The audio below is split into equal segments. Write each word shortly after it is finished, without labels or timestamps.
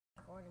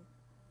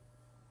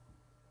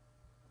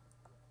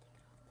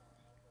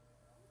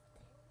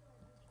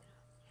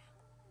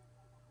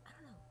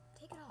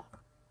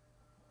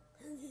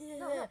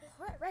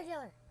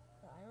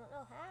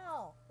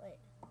How? Wait.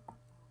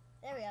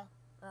 There we go.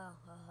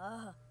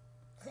 Oh,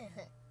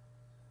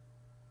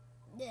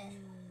 Yeah.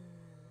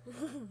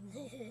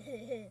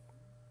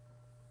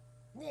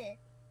 Yeah.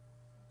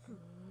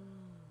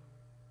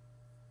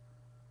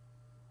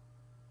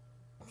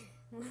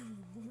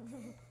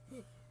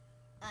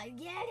 I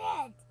get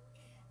it.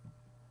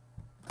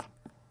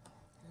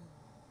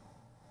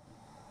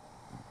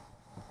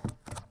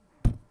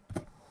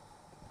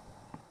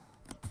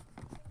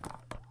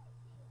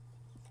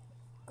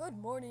 Good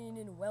morning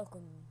and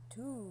welcome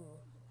to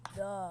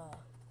the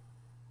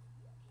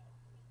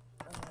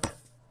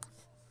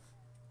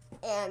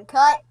And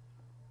cut.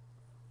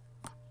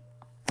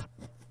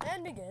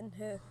 and begin.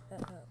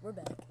 We're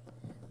back.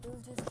 It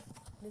was just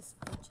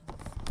misfortune.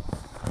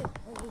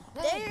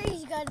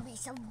 There's gonna be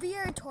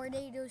severe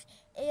tornadoes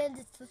and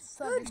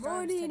thunderstorms. Good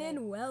morning today.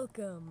 and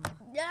welcome.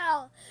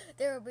 Now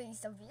there will be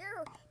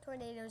severe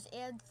tornadoes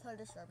and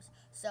thunderstorms.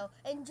 So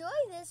enjoy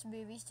this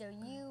movie so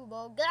you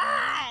won't get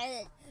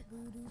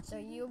so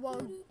you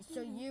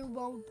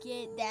won't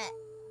get that.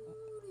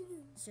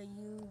 So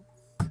you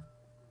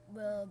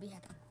will be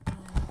happy.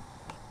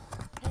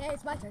 Hey,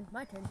 it's my turn.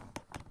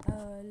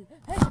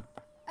 Hey,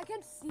 I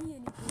can't see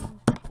anything.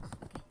 Okay,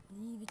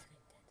 leave it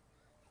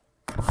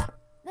like that.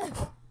 No,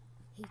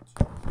 hate you.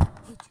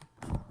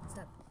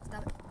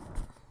 Stop it.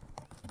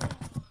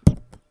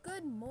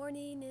 Good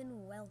morning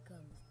and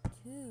welcome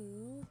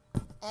to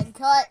And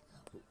cut.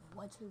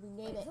 What should we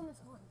name it? someone's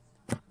horn.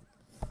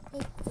 Oh,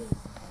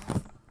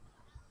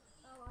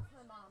 that's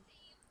my mom.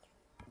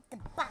 The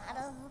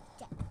bottle of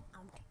Jack.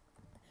 I'm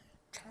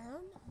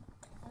trying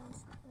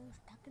to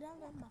stuck it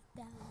out of my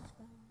balance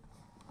phone.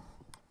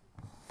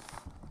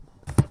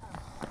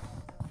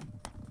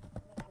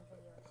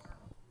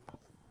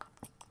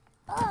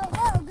 Oh,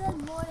 well,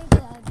 good morning,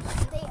 Doug.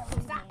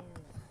 Stop.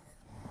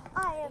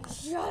 I am.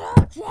 Shut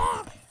up,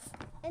 Jack!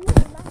 And this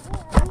is my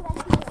hair. I'm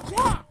actually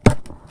Jack.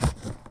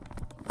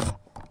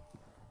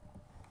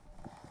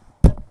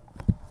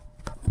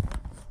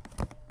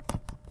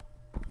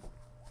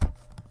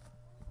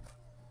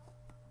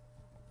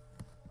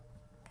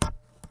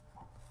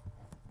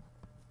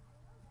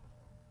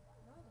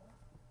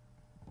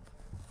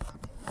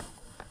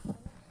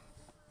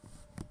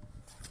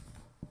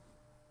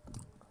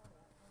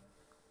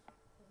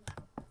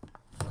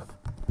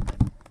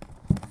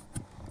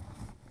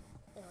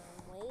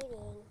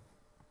 Waiting.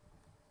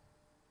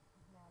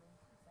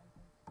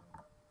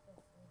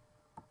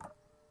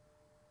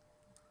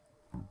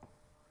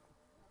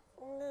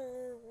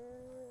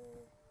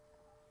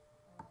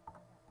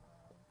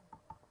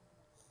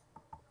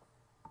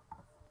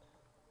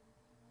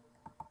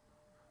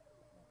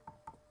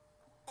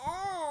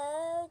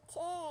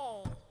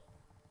 Okay.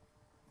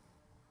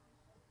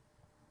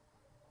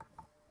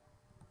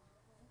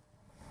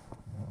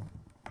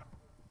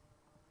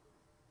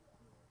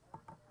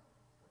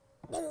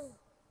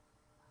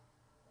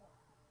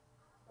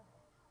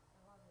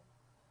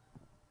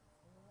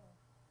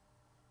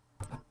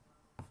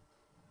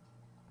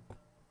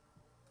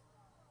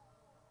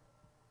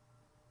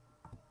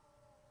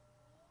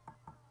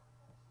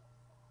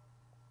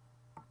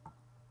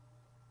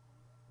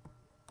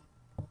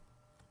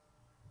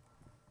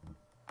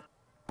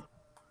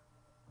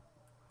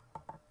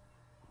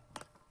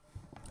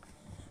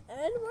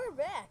 And we're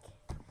back.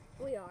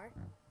 We are.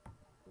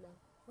 No.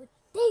 With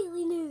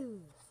daily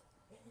news.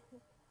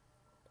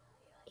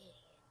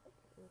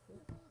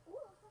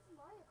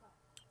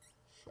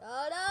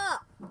 Shut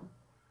up!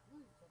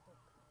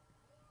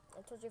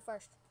 I told you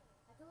first.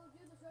 I told you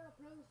to shut up,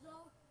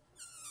 Rosal.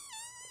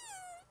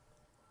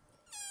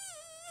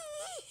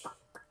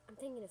 I'm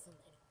thinking of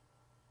something.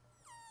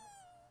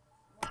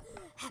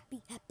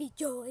 Happy,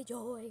 joy.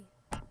 Joy,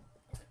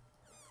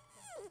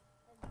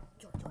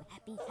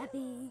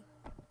 happy.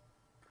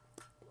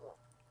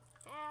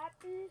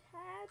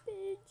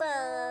 Happy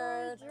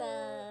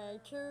Birthday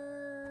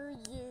to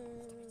you.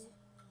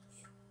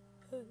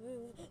 I'm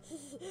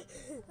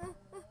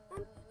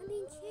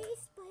being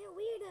chased by a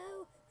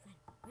weirdo.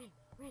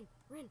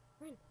 Run.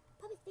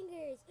 Puppet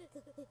fingers.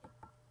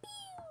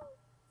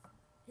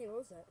 Hey, what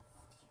was that?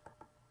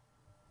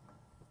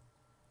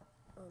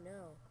 Oh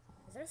no.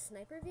 Is that a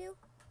sniper view?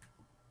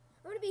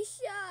 I'm gonna be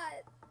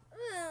shot.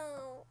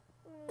 Oh,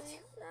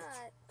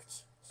 shot.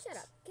 Shut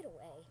up. Get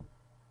away.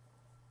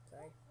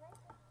 Sorry.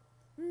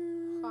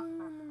 No.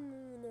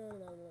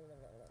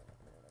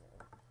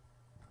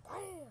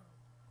 Damn.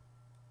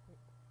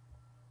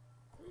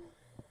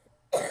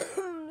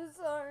 I'm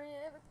sorry.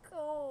 I have a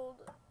cold.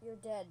 You're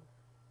dead.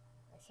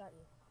 I shot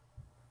you.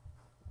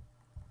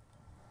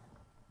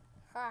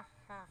 Ha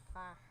ha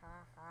ha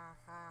ha ha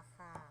ha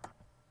ha.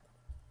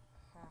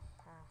 Ha ha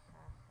ha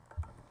ha.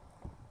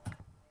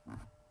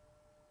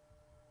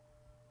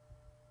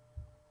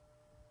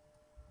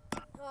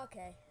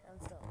 Okay, I'm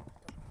still.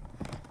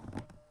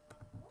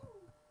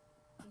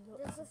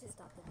 Let's just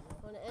stop the video.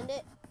 Want to end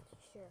it?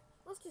 Sure.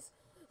 Let's just.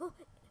 Oh,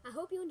 I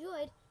hope you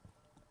enjoyed.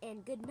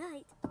 And good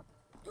night.